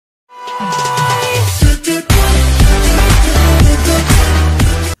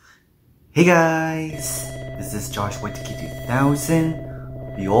Hey guys, this is Josh Waitiki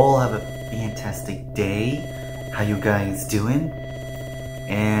 2000. You all have a fantastic day. How you guys doing?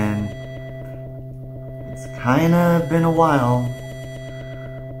 And it's kinda been a while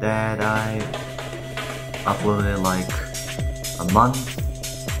that I uploaded, like a month,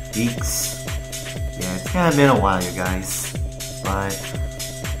 weeks. Yeah, it's kinda been a while, you guys. But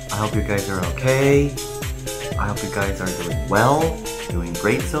I hope you guys are okay. I hope you guys are doing well. Doing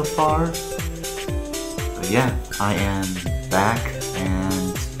great so far. So yeah, I am back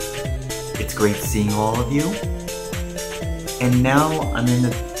and it's great seeing all of you. And now I'm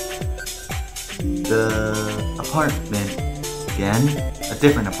in the apartment again, a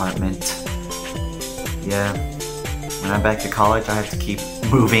different apartment. Yeah, when I'm back to college I have to keep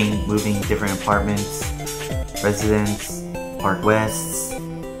moving different apartments, residence, Park West.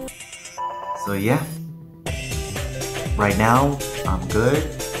 So yeah, right now I'm good,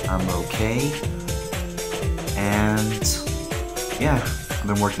 I'm okay, and yeah, I've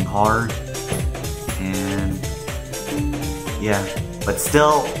been working hard, and yeah, but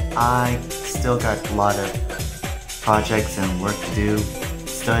still, I still got a lot of projects and work to do,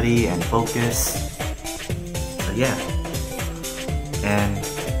 study and focus, so yeah, and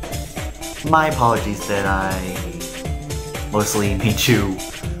my apologies that I mostly made you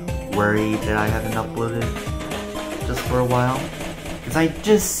worried that I haven't uploaded just for a while. Because I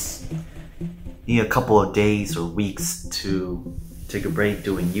just need a couple of days or weeks to take a break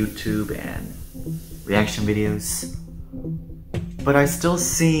doing YouTube and reaction videos. But I still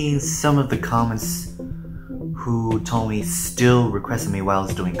see some of the comments who told me still requested me while I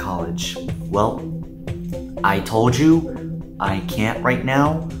was doing college. Well, I told you I can't right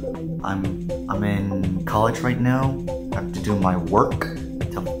now. I'm in college right now. I have to do my work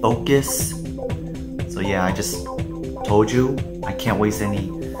to focus. So yeah, I just told you I can't waste any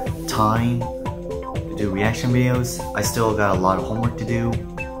time to do reaction videos. I still got a lot of homework to do,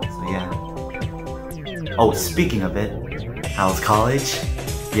 so yeah. Oh, speaking of it, how's college?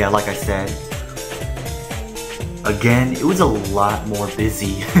 Yeah, like I said, again, it was a lot more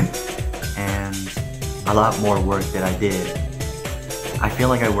busy and a lot more work that I did. I feel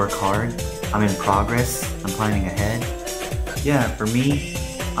like I work hard, I'm in progress, I'm planning ahead. Yeah, for me,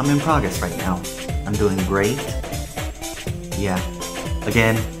 I'm in progress right now. I'm doing great. Yeah,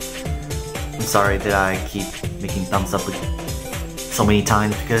 again, I'm sorry that I keep making thumbs up so many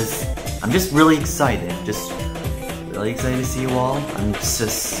times because I'm just really excited. Just really excited to see you all. I'm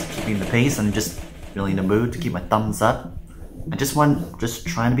just keeping the pace. I'm just really in the mood to keep my thumbs up. I just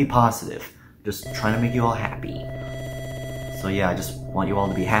trying to be positive. Just trying to make you all happy. So yeah, I just want you all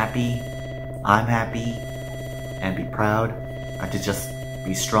to be happy. I'm happy. And be proud. I have to just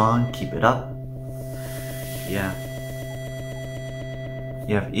be strong, keep it up. Yeah.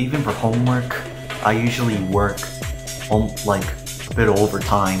 Yeah, even for homework, I usually work like a bit of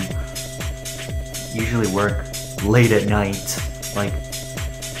overtime. Usually work late at night, like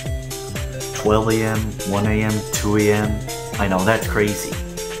 12 a.m., 1 a.m., 2 a.m. I know, that's crazy.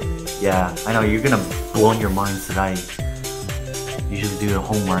 Yeah, I know, you're gonna blow your minds that I usually do the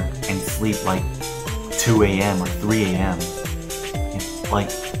homework and sleep like 2 a.m. or 3 a.m. Like,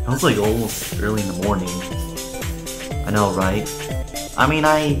 it was like almost early in the morning. I know, right? I mean,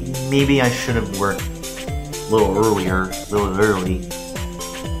 maybe I should have worked a little early,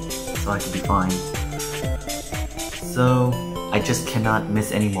 so I could be fine. So, I just cannot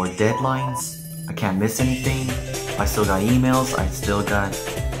miss any more deadlines. I can't miss anything. I still got emails, I still got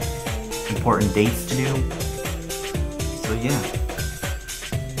important dates to do. So yeah.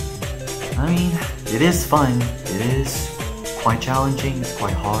 I mean, it is fun. It is quite challenging, it's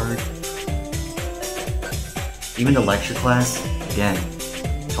quite hard. Even the lecture class, again,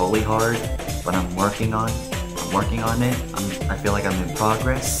 totally hard, but I'm working on it. I feel like I'm in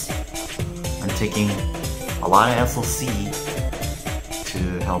progress. I'm taking a lot of SLC to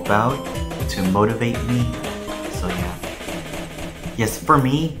help out, to motivate me. So yeah. Yes, for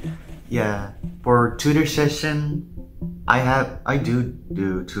me, yeah, for tutor session, I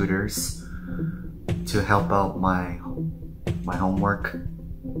do tutors to help out my homework.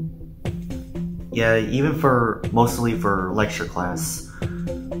 Yeah, even mostly for lecture class.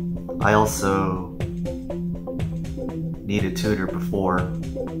 I also need a tutor before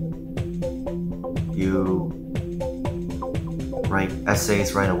you write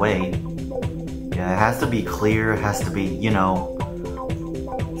essays right away. Yeah, it has to be clear, it has to be, you know,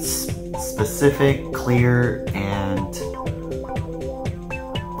 specific, clear, and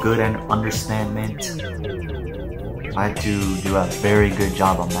good and understandment. I had to do a very good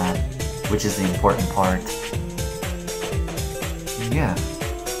job on that, which is the important part. Yeah.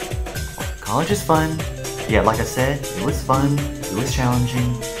 college is fun. Yeah, like I said, it was fun. It was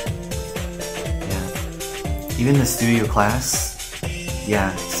challenging. Yeah. Even the studio class,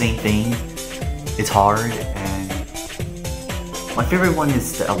 yeah, same thing. It's hard, and my favorite one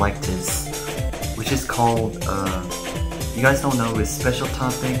is the electives, which is called, you guys don't know, is special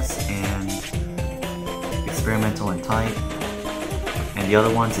topics and experimental and type. And the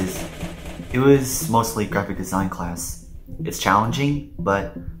other ones is, it was mostly graphic design class. It's challenging,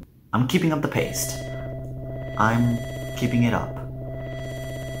 but I'm keeping up the pace. I'm keeping it up.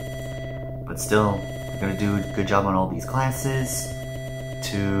 But still, I'm gonna do a good job on all these classes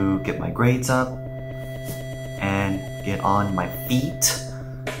to get my grades up and get on my feet.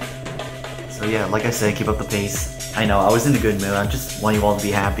 So yeah, like I said, keep up the pace. I know, I was in a good mood. I just want you all to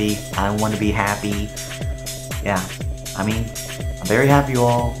be happy. I want to be happy. Yeah, I mean, I'm very happy you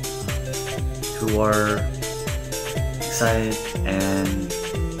all who are excited, and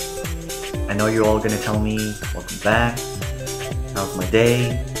I know you're all gonna tell me welcome back, how's my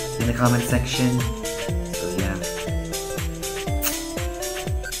day in the comment section. So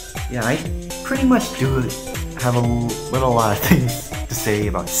yeah, I pretty much do have a lot of things to say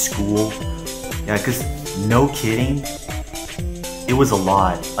about school. Yeah, cause no kidding, it was a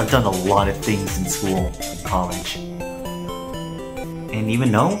lot. I've done a lot of things in school, in college. And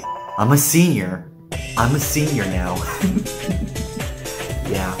even though I'm a senior now.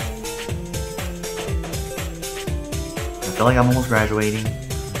 Yeah. I feel like I'm almost graduating,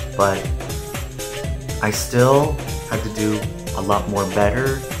 but I still have to do a lot more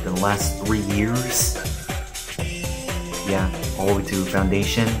better than the last 3 years. Yeah, all the way to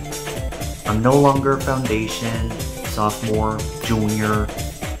foundation. I'm no longer foundation, sophomore, junior.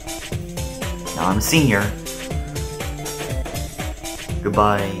 Now I'm a senior.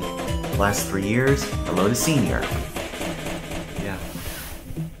 Goodbye, last 3 years. Hello to senior. Yeah.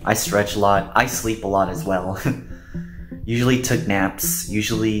 I stretch a lot. I sleep a lot as well. Usually took naps.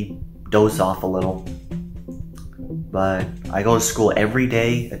 Usually doze off a little. But I go to school every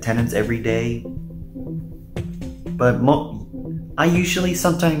day. Attendance every day. But I usually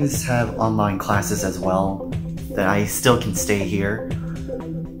sometimes have online classes as well that I still can stay here.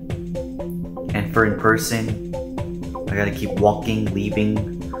 And for in person, I gotta keep walking,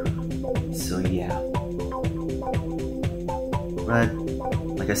 leaving. So yeah. But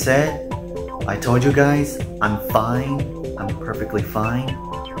like I said, I told you guys, I'm fine. I'm perfectly fine.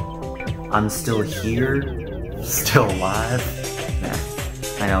 I'm still here, still alive. Nah,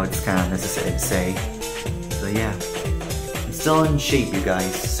 I know it's kind of necessary to say. So yeah, I'm still in shape, you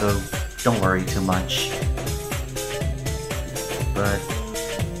guys, so don't worry too much. But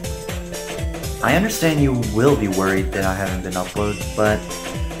I understand you will be worried that I haven't been uploaded, but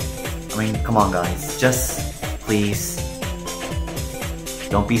I mean, come on guys, just please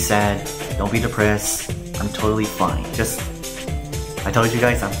don't be sad, don't be depressed. I'm totally fine. I told you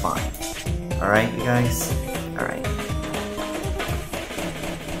guys I'm fine. Alright, you guys? Alright.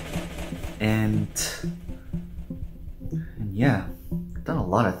 And yeah, I've done a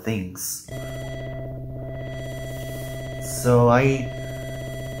lot of things. So I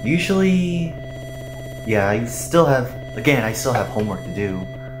usually, yeah, I still have homework to do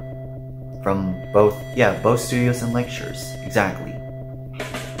from both studios and lectures, exactly.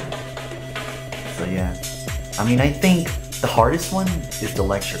 So yeah, I mean, I think the hardest one is the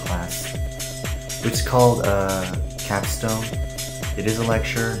lecture class, which is called capstone. It is a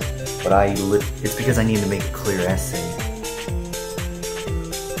lecture, but it's because I need to make a clear essay,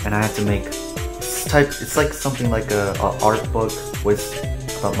 and I have to make it's like something like a art book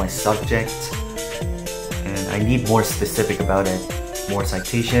about my subject, and I need more specific about it, more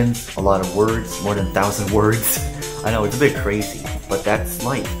citations, a lot of words, more than 1,000 words. I know it's a bit crazy, but that's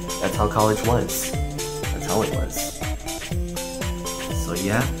life. That's how college was. That's how it was. So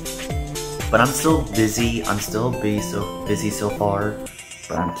yeah, but I'm still busy. I'm still busy so far,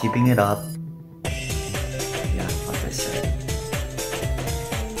 but I'm keeping it up. Yeah, like I said.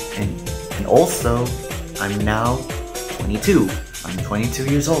 And also, I'm now 22. I'm 22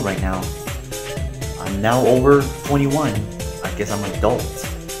 years old right now. I'm now over 21. I guess I'm an adult.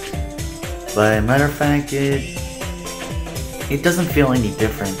 But matter of fact, it doesn't feel any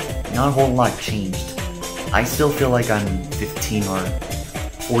different. Not a whole lot changed. I still feel like I'm 15 or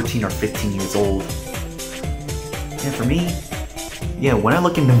 14 or 15 years old. And for me, yeah, when I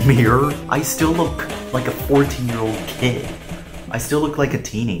look in the mirror, I still look like a 14-year-old kid. I still look like a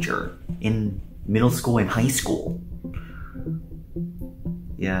teenager in middle school and high school.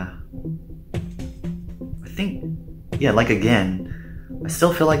 Yeah. I think, yeah, like again, I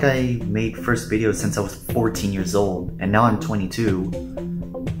still feel like I made first videos since I was 14 years old, and now I'm 22.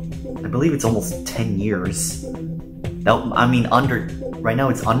 I believe it's almost 10 years. Right now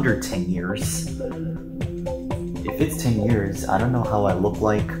it's under 10 years. If it's 10 years, I don't know how I look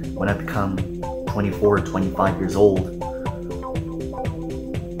like when I become 24 or 25 years old.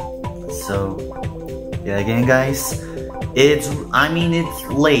 So, yeah, again guys, it's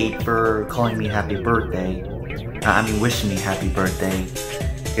late for calling me happy birthday. Wishing me happy birthday.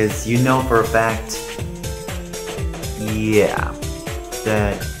 Because you know for a fact, yeah,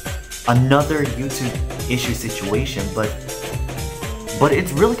 that another YouTube issue situation, but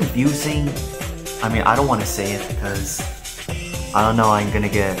it's really confusing. I don't want to say it because I don't know, I'm gonna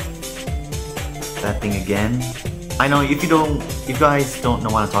get that thing again. I know if you guys don't know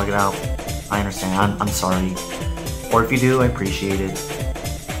what I'm talking about, I understand. I'm sorry. Or if you do, I appreciate it.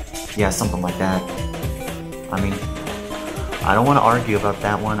 Yeah, something like that. I don't want to argue about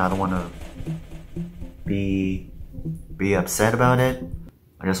that one. I don't want to be upset about it.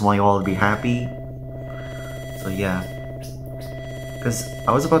 I just want you all to be happy. So yeah. Because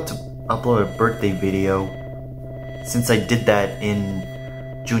I was about to upload a birthday video since I did that in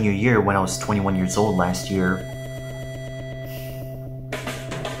junior year when I was 21 years old last year.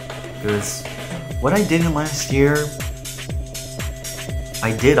 Because what I did in last year,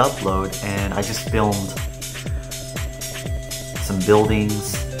 I did upload and I just filmed some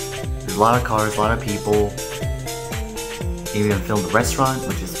buildings. There's a lot of cars, a lot of people. Even filmed a restaurant,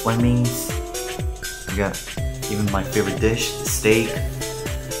 which is Fleming's. I got even my favorite dish, the steak.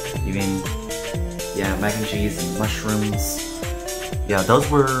 Even, yeah, mac and cheese and mushrooms. Yeah, those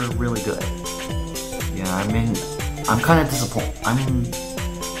were really good. Yeah, I'm kind of disappointed.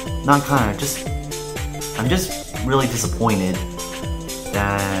 I'm just really disappointed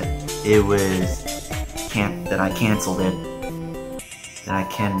that I canceled it. That I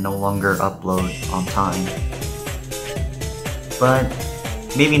can no longer upload on time. But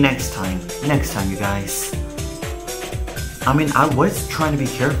maybe next time, you guys. I was trying to be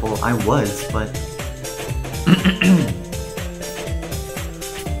careful, but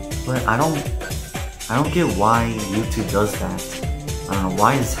but I don't get why YouTube does that. I don't know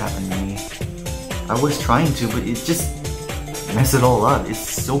why this happened to me. I was trying to, but it just messed it all up. It's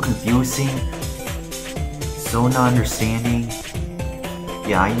so confusing, so not understanding.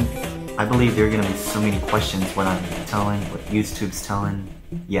 Yeah, I believe there are gonna be so many questions what I'm telling, what YouTube's telling.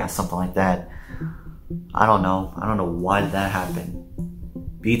 Yeah, something like that. I don't know why did that happen.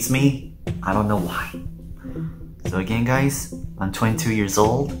 Beats me, I don't know why. So again guys, I'm 22 years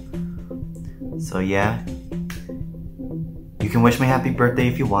old. So yeah, you can wish me happy birthday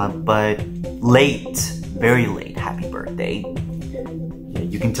if you want, but late, very late happy birthday. Yeah,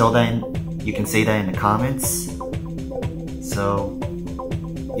 you can say that in the comments. So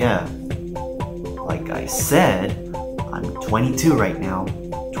yeah, like I said, I'm 22 right now,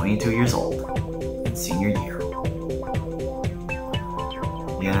 22 years old, in senior year.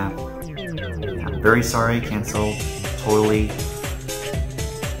 Yeah, I'm very sorry I canceled, totally.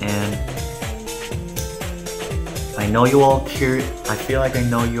 And I know you all I feel like I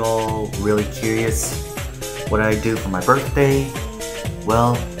know you all really curious what I do for my birthday.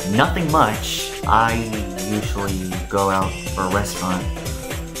 Well, nothing much. I usually go out for a restaurant.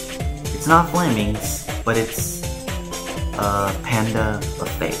 It's not Fleming's, but it's a Panda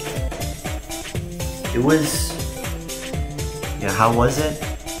buffet. It was, yeah, how was it?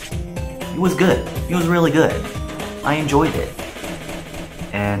 It was good. It was really good. I enjoyed it.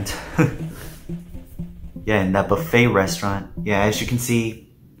 And yeah, in that buffet restaurant, yeah, as you can see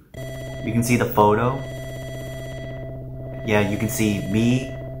the photo. Yeah, you can see me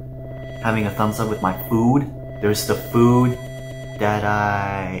having a thumbs up with my food. There's the food that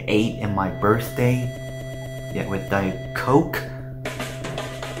I ate in my birthday. Yeah, with Diet Coke.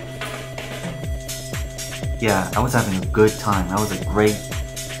 Yeah, I was having a good time. That was a great...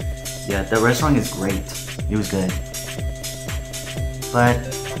 Yeah, the restaurant is great. It was good. But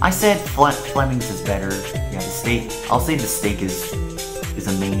I said Fleming's is better. Yeah, the steak... I'll say the steak is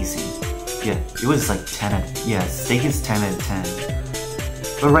amazing. Yeah, it was like 10 out of... Yeah, steak is 10 out of 10.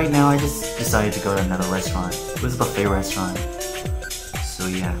 But right now, I just decided to go to another restaurant. It was a buffet restaurant. So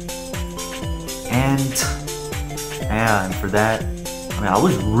yeah. And for that, I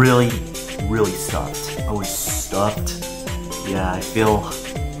was really stuffed. I was stuffed. Yeah, I feel...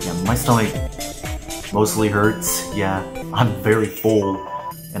 Yeah, my stomach mostly hurts. Yeah, I'm very full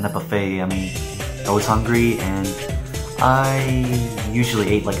in the buffet. I was hungry and I usually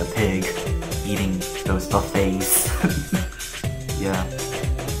ate like a pig eating those buffets. Yeah.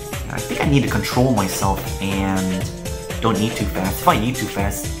 I think I need to control myself and don't eat too fast. If I eat too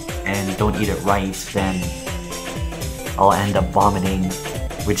fast and don't eat it right, then I'll end up vomiting,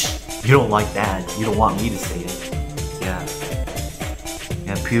 which You don't like that. You don't want me to say it. Yeah.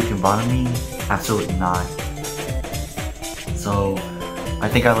 Yeah, puke and vomit me? Absolutely not. So, I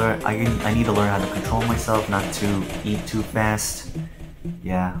think I need to learn how to control myself, not to eat too fast.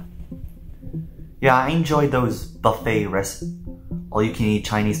 Yeah. Yeah, I enjoy those all-you-can-eat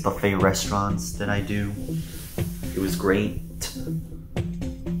Chinese buffet restaurants that I do. It was great.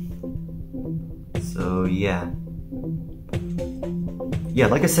 So, yeah. Yeah,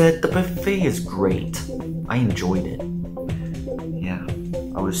 like I said, the buffet is great. I enjoyed it. Yeah,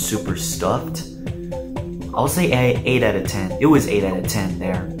 I was super stuffed. I'll say 8 out of 10. It was 8 out of 10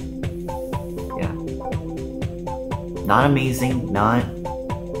 there. Yeah. Not amazing, not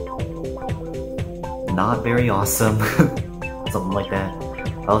very awesome. Something like that.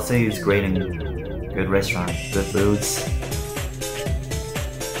 I'll say it was great and good restaurant, good foods.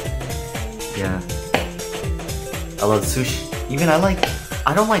 Yeah. I love sushi. Even I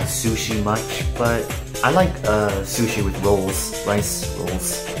don't like sushi much, but I like sushi with rolls, rice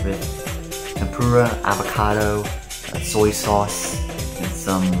rolls with tempura, avocado, soy sauce, and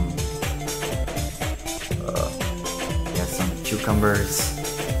some cucumbers.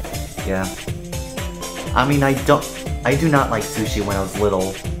 Yeah. I mean, I do not like sushi when I was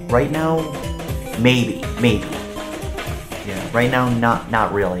little. Right now, maybe. Yeah, right now,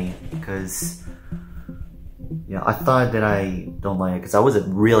 not really, because yeah, I thought that I don't like it because I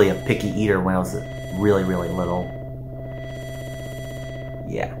wasn't really a picky eater when I was really little.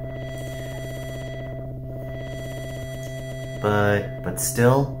 Yeah. But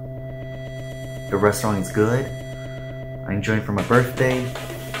still, the restaurant is good. I enjoyed it for my birthday.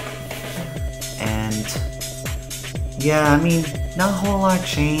 And yeah, I mean, not a whole lot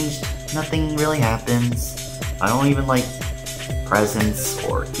changed. Nothing really happens. I don't even like presents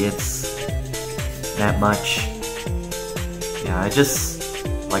or gifts that much. Yeah, I just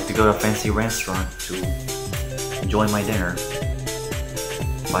like to go to a fancy restaurant to enjoy my dinner.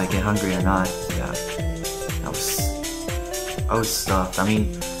 If I get hungry or not, yeah. I was stuffed. I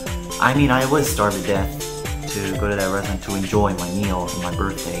mean, I was starved to death to go to that restaurant to enjoy my meal for my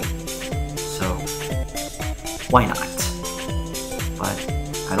birthday. So, why not? But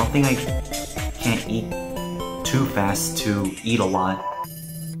I don't think I can't eat too fast to eat a lot.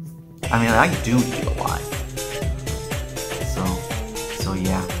 I mean, I do eat a lot. So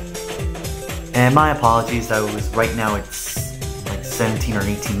yeah. And my apologies, right now it's like 17 or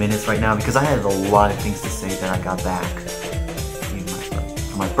 18 minutes right now because I had a lot of things to say that I got back. I mean,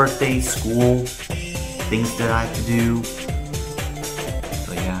 for my birthday, school, things that I have to do.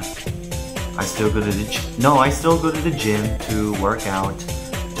 So yeah. I still go to the gym to work out,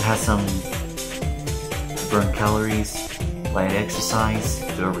 to have some burn calories, light exercise,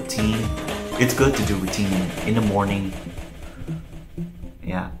 do a routine. It's good to do routine in the morning.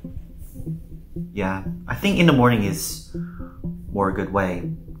 Yeah. Yeah, I think in the morning is more a good way.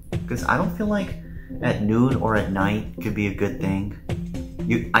 Because I don't feel like at noon or at night could be a good thing.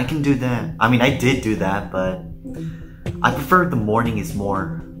 I can do that. I mean, I did do that, but I prefer the morning is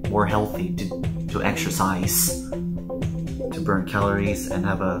more healthy to exercise, to burn calories and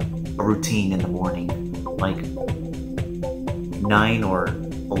have a routine in the morning, like 9 or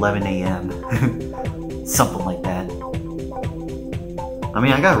 11 a.m. Something like that. I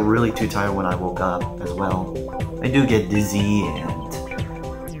mean, I got really too tired when I woke up as well. I do get dizzy and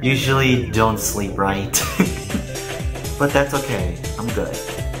usually don't sleep right. But that's okay, I'm good.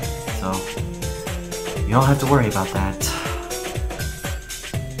 So, you don't have to worry about that.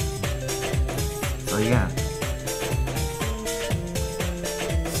 So yeah.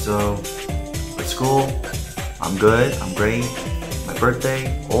 So, for school, I'm good, I'm great. My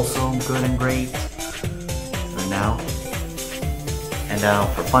birthday, also I'm good and great. So now,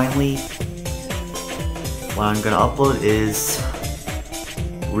 for finally, what I'm gonna upload is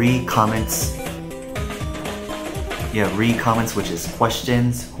read comments, which is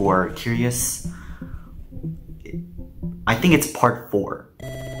questions who are curious. I think it's part 4,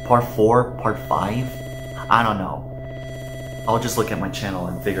 part 5, I don't know. I'll just look at my channel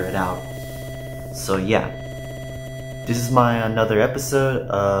and figure it out. So yeah, this is another episode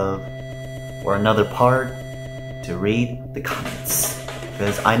or another part to read the comments.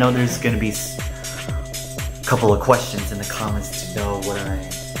 Because I know there's gonna be a couple of questions in the comments to know what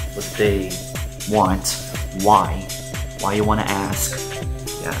they want, why you want to ask.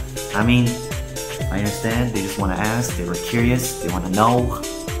 Yeah, I mean, I understand, they just want to ask, they were curious, they want to know.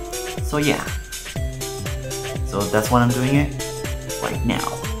 So yeah, so that's why I'm doing it right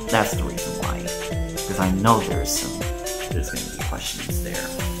now. That's the reason why, because I know there's gonna be questions there.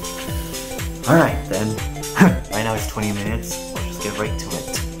 Alright then, right now it's 20 minutes, I'll just get right to it.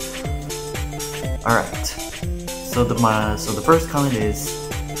 Alright. So the first comment is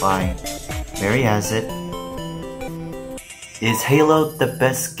by Mary Has It. Is Halo the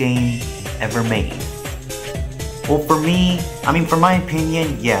best game ever made? Well, for me, for my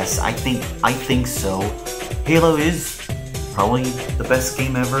opinion, yes, I think so. Halo is probably the best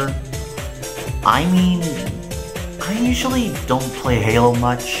game ever. I usually don't play Halo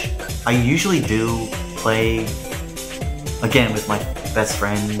much. I usually do play, again, with my best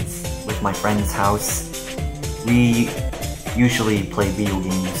friends, with my friend's house. We usually play video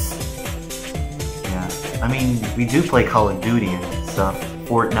games. Yeah, we do play Call of Duty and stuff.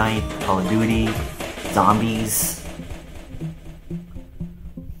 Fortnite, Call of Duty, Zombies.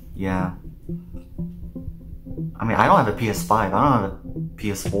 Yeah. I don't have a PS5. I don't have a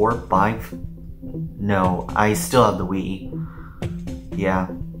PS4, 5. No, I still have the Wii. Yeah.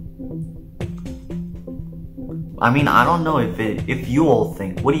 I don't know if you all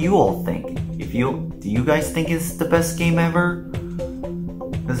think. What do you all think? Do you guys think it's the best game ever?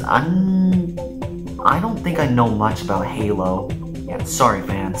 Because I don't think I know much about Halo. Yeah, sorry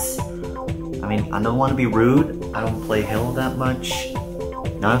fans. I don't want to be rude. I don't play Halo that much.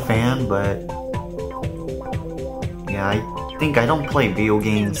 Not a fan, but yeah, I think I don't play video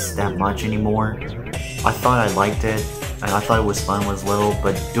games that much anymore. I thought I liked it, and I thought it was fun when I was little,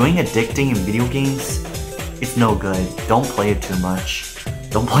 but doing addicting in video games, it's no good. Don't play it too much.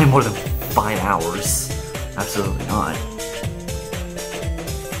 Don't play more than 5 hours. Absolutely not.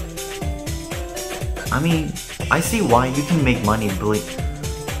 I see why you can make money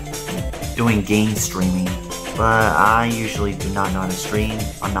doing game streaming, but I usually do not know how to stream.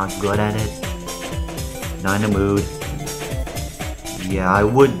 I'm not good at it. Not in the mood. Yeah, I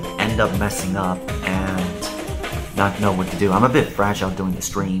would end up messing up and not know what to do. I'm a bit fragile doing the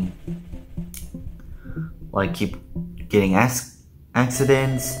stream. Like, keep getting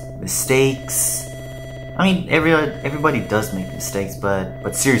accidents, mistakes. Everybody does make mistakes,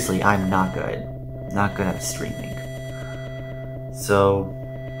 but seriously, I'm not good. Not good at streaming. So,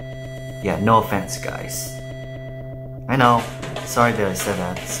 yeah, no offense, guys. I know, sorry that I said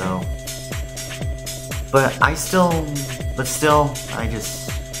that, so. But still, I just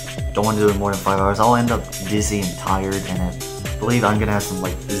don't want to do it more than 5 hours. I'll end up dizzy and tired, and I believe I'm gonna have some,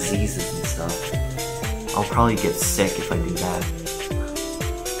 diseases and stuff. I'll probably get sick if I do that.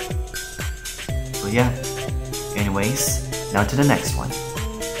 So yeah, anyways, now to the next one.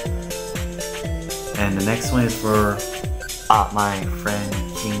 And the next one is for my friend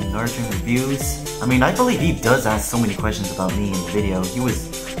King Arjun Reviews. I believe he does ask so many questions about me in the video.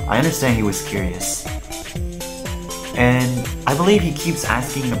 I understand he was curious. And I believe he keeps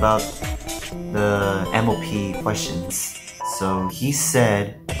asking about the MOP questions. So he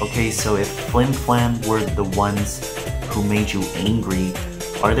said, okay, so if Flim Flam were the ones who made you angry,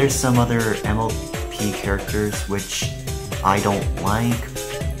 are there some other MOP characters which I don't like,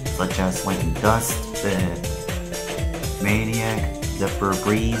 such as Lightning Dust, the Maniac, Zephyr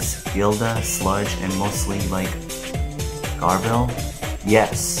Breeze, Gilda, Sludge, and mostly Garville?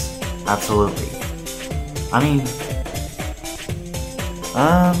 Yes, absolutely.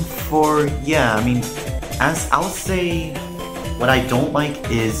 As I would say, what I don't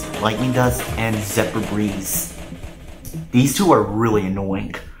like is Lightning Dust and Zephyr Breeze. These two are really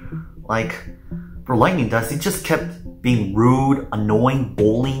annoying. For Lightning Dust, it just kept being rude, annoying,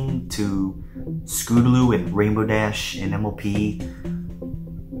 bullying to Scootaloo and Rainbow Dash and MOP.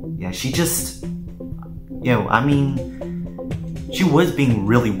 Yeah, she just, she was being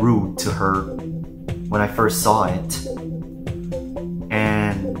really rude to her when I first saw it.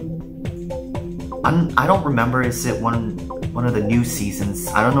 And I don't remember, is it one of the new seasons?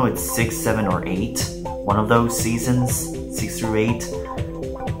 I don't know, it's 6, 7, or 8. One of those seasons, 6 through 8.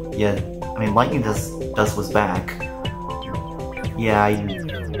 Yeah, Lightning Dust was back. Yeah,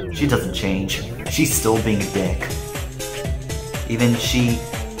 she doesn't change. She's still being a dick. Even she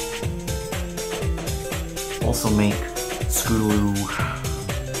also make Scootaloo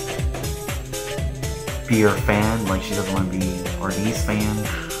be her fan, she doesn't want to be RD's fan.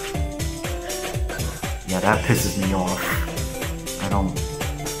 Yeah, that pisses me off. I don't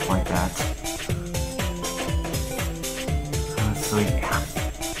like that. So yeah.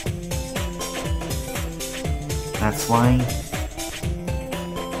 That's why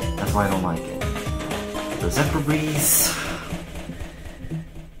I don't like it. The Zephyr Breeze.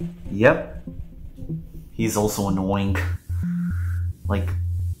 Yep. He's also annoying.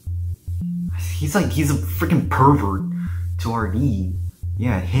 He's a freaking pervert to RD.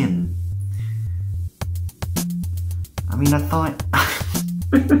 Yeah, him. I thought...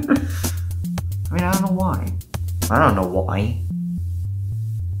 I don't know why. I don't know why.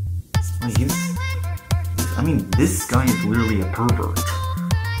 I mean, this guy is literally a pervert.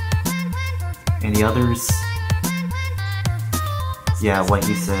 And the others, yeah, what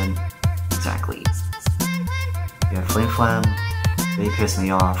he said, exactly. Yeah, Flim Flam, they piss me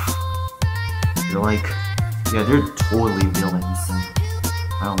off. They're like, yeah, they're totally villains, and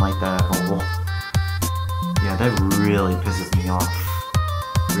I don't like that at all. Yeah, that really pisses me off.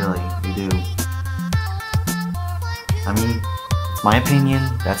 Really, they do. I mean, it's my opinion,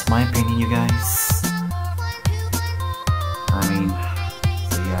 that's my opinion, you guys. I mean,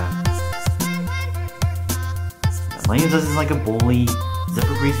 so yeah. Lane does is like a bully,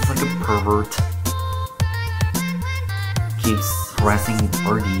 Zephyr Breeze is like a pervert. Keeps harassing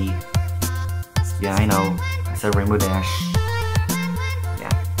RD. Yeah, I know, I said Rainbow Dash.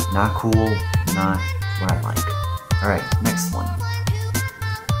 Yeah, not cool, not what I like. Alright, next one.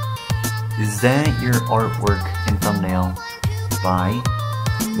 Is that your artwork and thumbnail by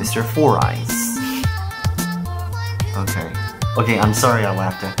Mr. Four Eyes? Okay. Okay, I'm sorry I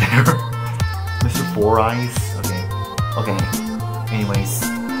laughed at there. Mr. Four Eyes? Okay. Okay. Anyways,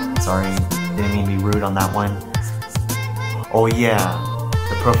 sorry. Didn't mean to be rude on that one. Oh yeah,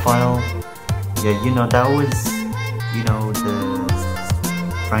 the profile. Yeah, you know, that was, you know, the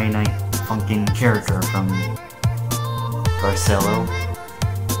Friday Night Funkin' character from Garcello.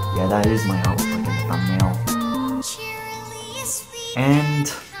 Yeah, that is my artwork and thumbnail.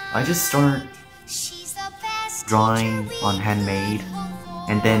 And I just start drawing on handmade,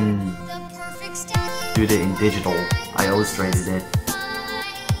 and then do it in digital. I illustrated it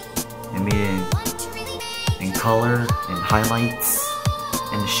and made it in color and highlights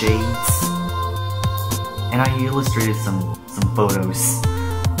and shades, and I illustrated some photos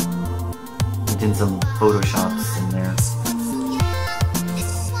and did some photoshops in there.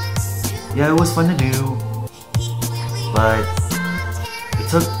 Yeah, it was fun to do, but it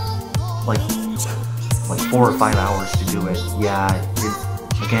took like 4 or 5 hours to do it. Yeah, it's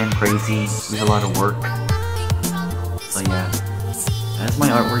again crazy. It was a lot of work. So yeah, that's my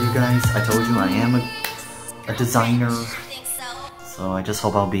artwork, you guys. I told you I am a designer, so I just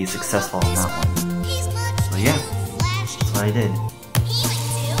hope I'll be successful on that one. So yeah, that's what I did.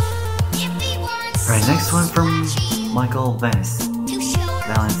 Alright, next one from Michael Venice.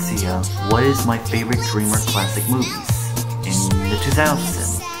 Valencia. What is my favorite Dreamer classic movies in the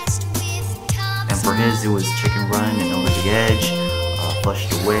 2000s? And for his, it was Chicken Run and Over the Edge,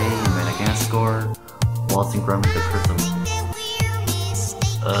 Flushed Away and Madagascar, Wallace and Gromit: The Curse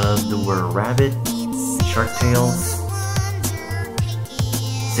of the Rabbit, Shark Tales.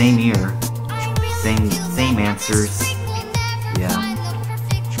 Same year, same answers. Yeah,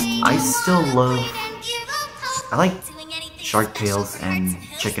 I still love. I like Shark Tales and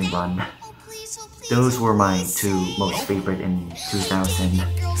Chicken Run. Those were my two most favorite in 2000.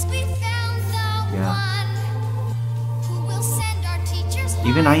 Yeah.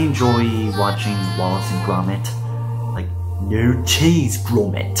 Even I enjoy watching Wallace and Gromit. Like, no cheese,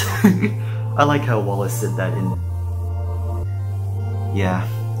 Gromit. I like how Wallace said that in... Yeah.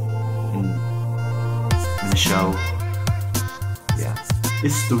 In the show. Yeah.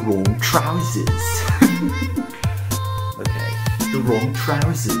 It's the wrong trousers. Okay. The wrong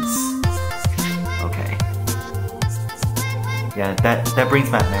trousers. Okay. Yeah, that brings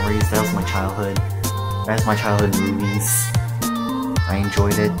back memories. That was my childhood. That's my childhood movies. I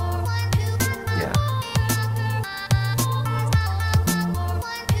enjoyed it. Yeah.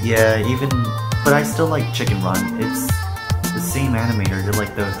 Yeah, even, but I still like Chicken Run. It's the same animator. They're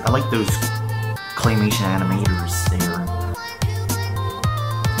like those. I like those claymation animators there.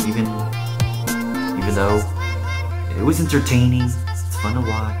 Even though it was entertaining, it's fun to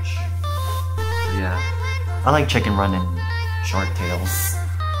watch. So yeah, I like Chicken Run and Shark Tales.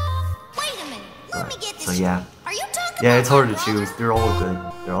 Wait a minute. Let me get this. So yeah. Are you talking Yeah, about it's hard to my choose. They're all good.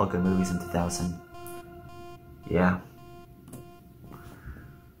 They're all good movies in 2000. Yeah.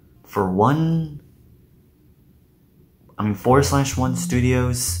 For 4/1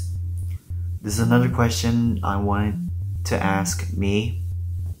 studios, this is another question I wanted to ask me.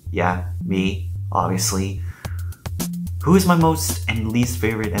 Yeah, me, obviously. Who is my most and least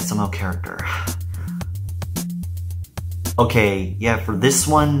favorite SML character? Okay, yeah, for this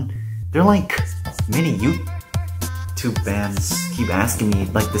one, they're like many YouTube fans keep asking me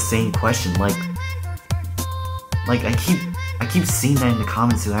like the same question. Like I keep seeing that in the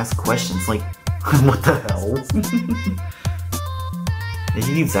comments who ask questions like, what the hell? And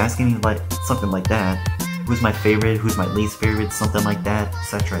he keeps asking me like something like that. Who's my favorite? Who's my least favorite? Something like that,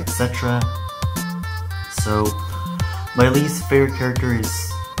 etc., etc. So my least favorite character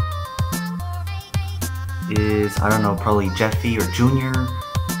is I don't know, probably Jeffy or Junior.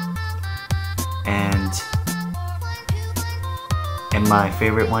 And my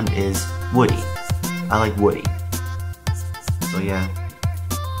favorite one is Woody. I like Woody. So yeah.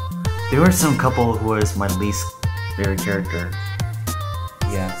 There were some couple who was my least favorite character.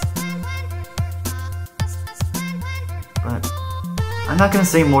 Yeah. But I'm not gonna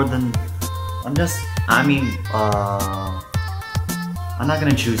say more than I'm not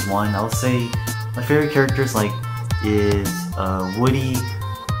gonna choose one. I'll say my favorite characters is Woody,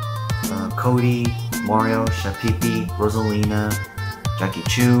 Cody, Mario, Shapipi, Rosalina, Jackie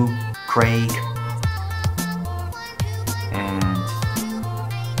Chu, Craig, and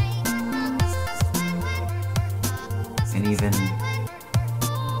even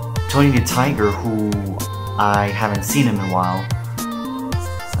Tony the Tiger, who I haven't seen him in a while.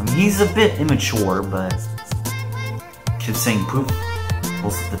 I mean, he's a bit immature, but keeps saying poop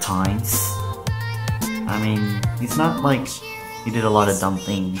most of the times. I mean, he's not like he did a lot of dumb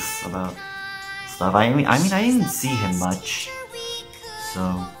things about stuff. I mean, I didn't see him much, so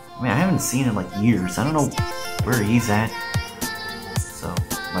I haven't seen him like years. I don't know where he's at. So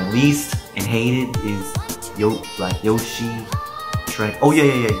my least and hated is Yoshi, Shrek. Oh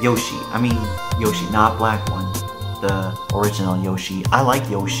yeah, Yoshi. I mean Yoshi, not black one, the original Yoshi. I like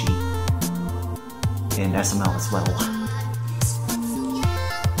Yoshi in SML as well.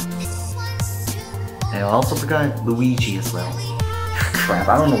 And I also forgot Luigi as well. Crap,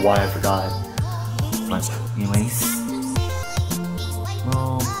 I don't know why I forgot. But anyways,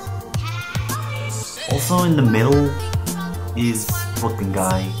 well, also in the middle is Brooklyn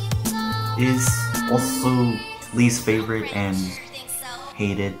guy. Is also least favorite and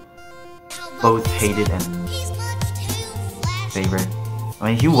hated. Both hated and favorite.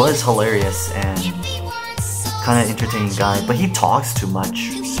 I mean, he was hilarious and kind of entertaining guy, but he talks too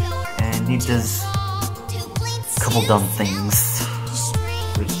much and he does a couple dumb things,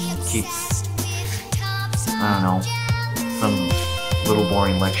 which keeps, I don't know, some little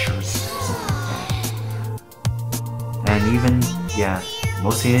boring lectures. And even, yeah,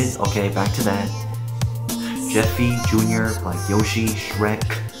 most hated, okay, back to that. Jeffy Jr., like Yoshi, Shrek,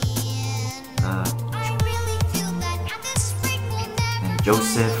 and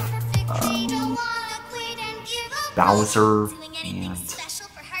Joseph, Bowser, and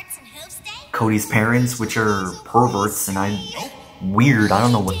Cody's parents, which are perverts, and weird, I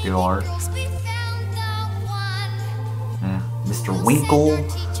don't know what they are. Mr. Winkle,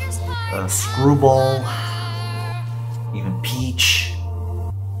 Screwball, even Peach,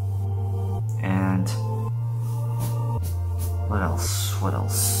 and what else?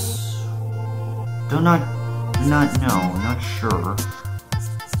 Do not know, not sure.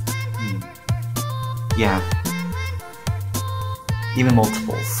 Yeah. Even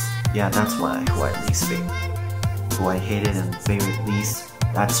multiples. Yeah, that's who I least favorite. Who I hated and favorite least.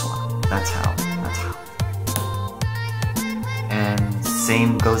 That's why. That's how. And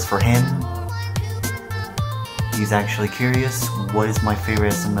same goes for him. He's actually curious. What is my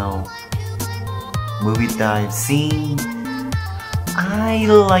favorite SML movie that I've seen? I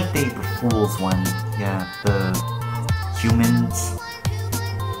like the April Fool's one. Yeah, the humans,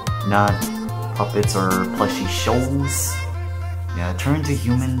 not puppets or plushy shows. Yeah, turn to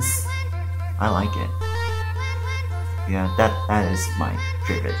humans. I like it. Yeah, that is my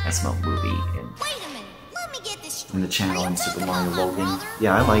favorite SML movie in the channel in Super Mario Logan.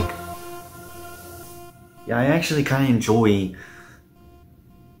 Yeah, I actually kind of enjoy.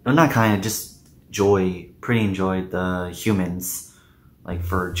 No, not kind of, just pretty enjoy the humans. Like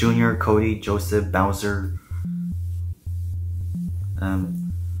for Junior, Cody, Joseph, Bowser,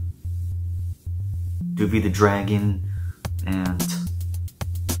 Doofy the Dragon, and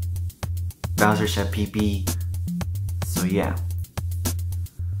Bowser Shapipi. So yeah.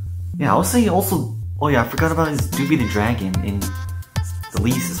 Yeah, I'll say also, oh yeah, I forgot about his Doofy the Dragon in the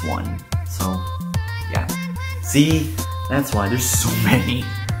least one. So yeah. See, that's why there's so many.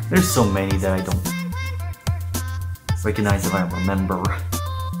 There's so many that I don't recognize if I remember.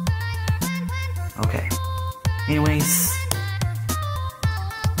 Okay. Anyways.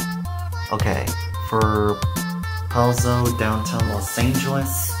 Okay. For Palzo, downtown Los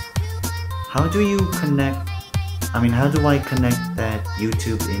Angeles. How do you connect? How do I connect that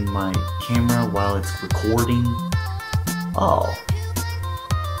YouTube in my camera while it's recording? Oh.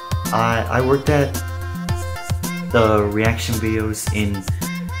 I worked at the reaction videos in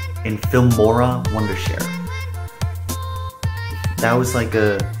Filmora Wondershare. That was like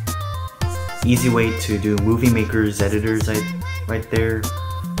a easy way to do movie makers, editors right there.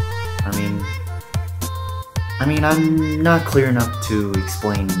 I'm not clear enough to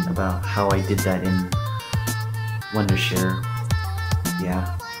explain about how I did that in Wondershare.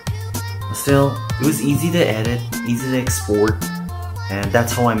 Yeah. But still, it was easy to edit, easy to export, And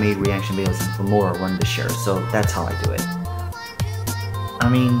that's how I made reaction videos in Filmora Wondershare, so that's how I do it. I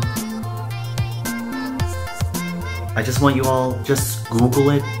mean, I just want you all, just Google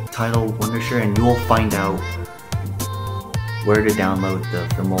it, title Wondershare, and you will find out where to download the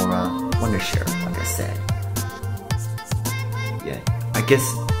Filmora Wondershare, like I said. Yeah, I guess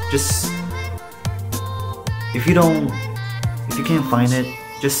just, if you can't find it,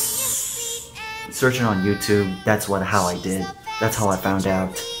 just search it on YouTube. That's how I did. That's how I found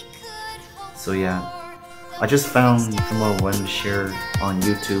out. So yeah, I just found Filmora Wondershare on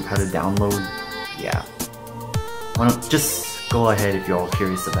YouTube, how to download. Yeah, why don't just go ahead if you're all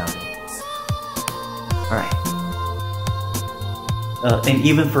curious about it. Alright. And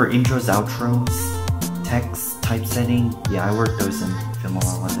even for intros, outros, text typesetting, yeah, I work those in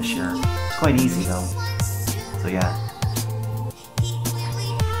Filmora Wondershare. It's quite easy though. So yeah.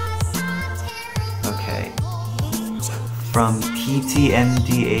 Okay. From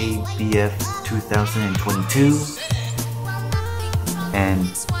TTMDABF 2022. And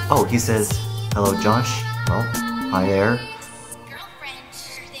oh, he says, hello Josh. Well, hi there.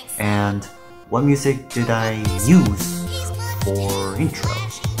 And what music did I use for intro?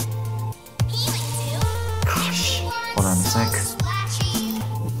 Gosh, hold on a sec.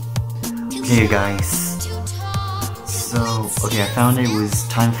 Okay, you guys. So, okay, I found it was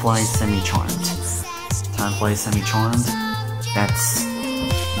Time Flies Semi-Charmed. Time Flies Semi-Charmed. That's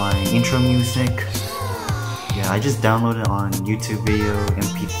my intro music. Yeah, I just downloaded it on YouTube Video,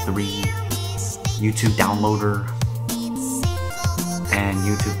 MP3, YouTube Downloader, and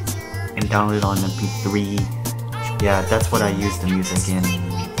downloaded on MP3. Yeah, that's what I use the music in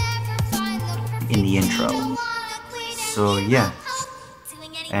the intro. So yeah,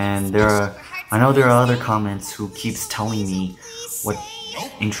 and I know there are other comments who keeps telling me what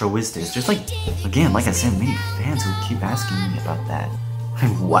intro is this. There's like I said, many fans who keep asking me about that.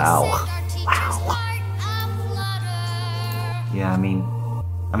 Wow. Yeah, I mean,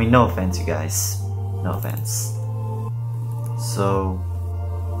 no offense, you guys. No offense.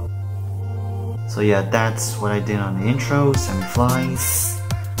 So yeah, that's what I did on the intro, Semi-Flies.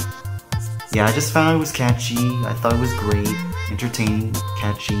 Yeah, I just found it was catchy. I thought it was great, entertaining,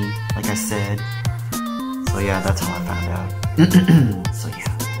 catchy, like I said. So yeah, that's how I found out. So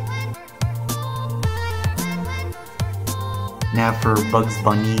yeah. Now for Bugs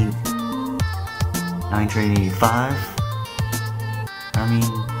Bunny 985. I mean,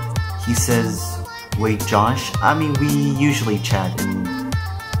 he says, wait Josh, I mean we usually chat in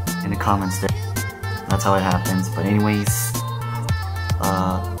the comments there. That's how it happens, but anyways,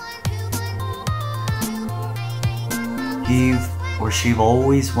 he or she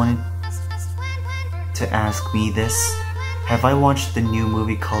always wanted to ask me this. Have I watched the new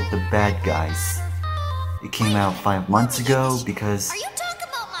movie called The Bad Guys? It came out 5 months ago because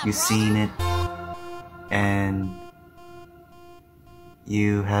you've seen it and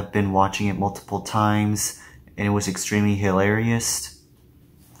you have been watching it multiple times and it was extremely hilarious.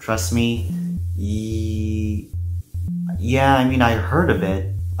 Trust me. Yeah, I mean, I heard of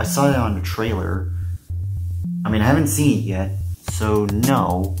it. I saw it on the trailer. I mean, I haven't seen it yet, so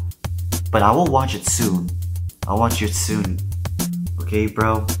no. But I will watch it soon. I'll watch it soon. Okay,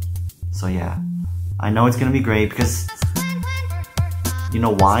 bro? So yeah. I know it's gonna be great because... You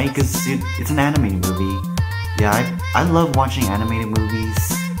know why? Because it's an animated movie. Yeah, I love watching animated movies.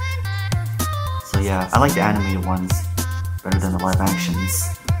 So yeah, I like the animated ones better than the live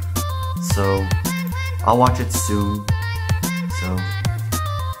actions. So, I'll watch it soon. So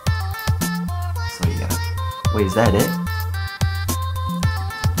yeah. Wait, is that it?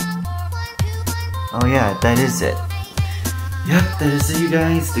 Oh yeah, that is it. Yep, that is it, you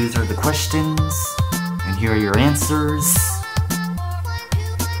guys. These are the questions. And here are your answers.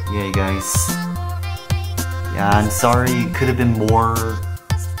 Yeah, you guys. Yeah, I'm sorry, it could have been more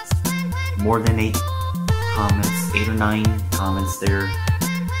than 8 comments, 8 or 9 comments there.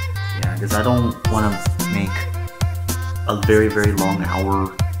 Yeah, because I don't want to make a very, very long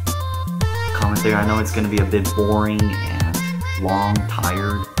hour comment there. I know it's going to be a bit boring and long,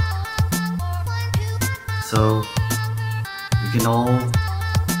 tired. So, you can all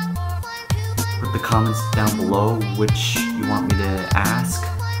put the comments down below which you want me to ask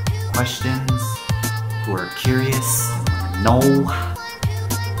questions, who are curious, and want to know.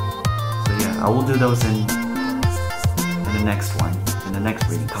 So yeah, I will do those in the next one, in the next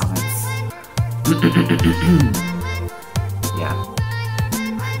reading comments. Yeah.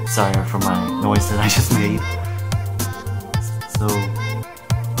 Sorry for my noise that I just made. So,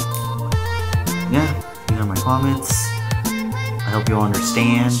 yeah, these are my comments. I hope you all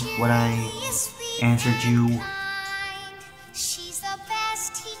understand what I answered you.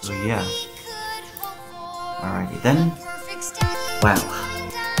 So yeah. Alrighty then. Wow.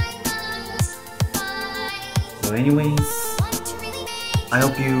 So anyways, I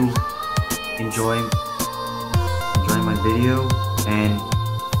hope you enjoy my video, and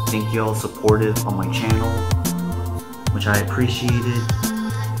thank you all supportive on my channel, which I appreciated.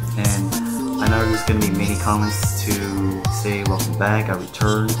 And I know there's gonna be many comments to say welcome back, I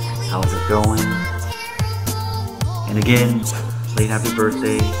returned, how's it going? And again, late happy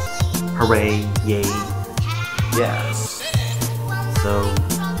birthday, hooray, yay, yeah. So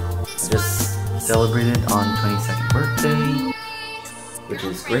I just celebrated on 22nd birthday, which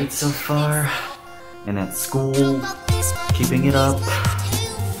is great so far. And at school, keeping it up.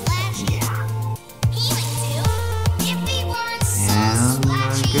 Yeah. And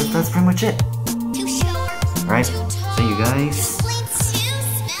I guess that's pretty much it. Alright, see you guys.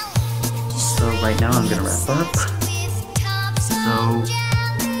 So right now I'm gonna wrap up. So,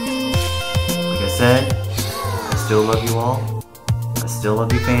 like I said, I still love you all. I still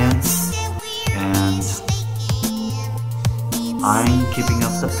love you fans. And I'm keeping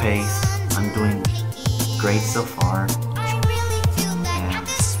up the pace. I'm doing great so far. And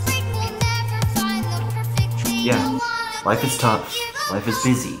yeah, life is tough. Life is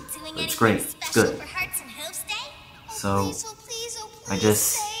busy. But it's great. It's good. So I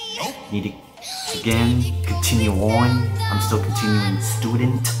just need to again continue on. I'm still continuing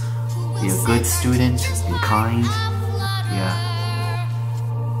student. Be a good student. Be kind. Yeah.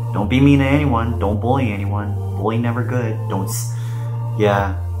 Don't be mean to anyone. Don't bully anyone. Bully never good.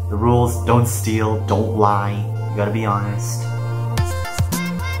 Yeah. The rules: don't steal, don't lie. You gotta be honest.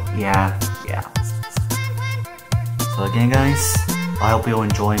 Yeah. So again, guys, I hope you'll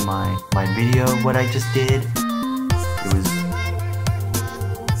enjoy my video. What I just did.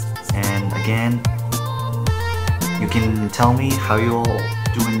 And again, you can tell me how you'll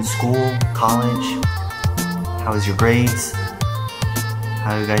do in school, college. How's your grades?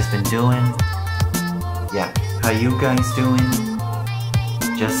 How you guys been doing? Yeah, how you guys doing?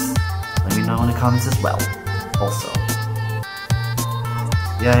 Just let me know in the comments as well. Also,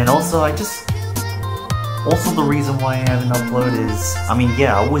 yeah, and also the reason why I haven't uploaded is, I mean,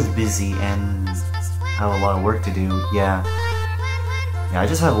 yeah, I was busy and have a lot of work to do. Yeah, I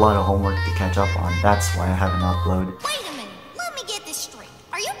just have a lot of homework to catch up on. That's why I haven't uploaded. Wait a minute, let me get this straight.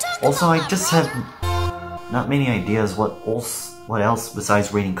 Are you talking Also, about I just have not many ideas what else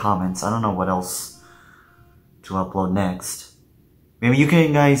besides reading comments. I don't know what else to upload next. Maybe you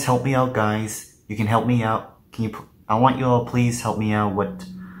can guys help me out, guys. You can help me out. I want you all please help me out. What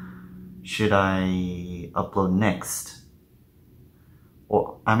should I upload next?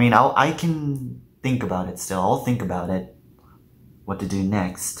 Or I mean, I can think about it still. I'll think about it. What to do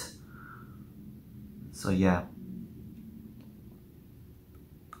next. So yeah.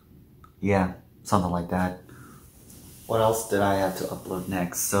 Yeah, something like that. What else did I have to upload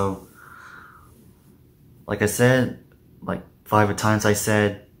next? So, like I said, like 5 times I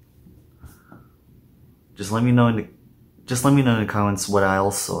said, just let me know in the comments what I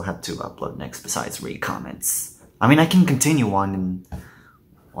also have to upload next besides read comments. I mean, I can continue on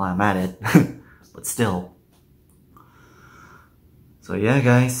while I'm at it, but still. So yeah,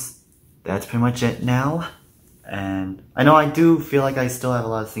 guys, that's pretty much it now. And I know I do feel like I still have a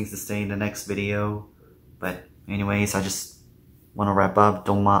lot of things to say in the next video, but anyways, I just want to wrap up.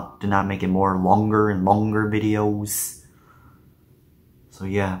 Do not make it more longer and longer videos. So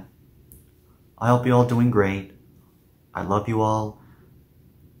yeah, I hope you all doing great. I love you all,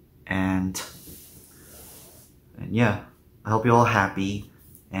 and yeah, I hope you all happy,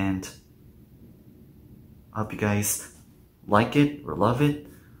 and I hope you guys like it or love it,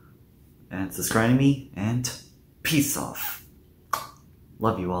 and subscribe to me, and peace off.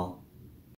 Love you all.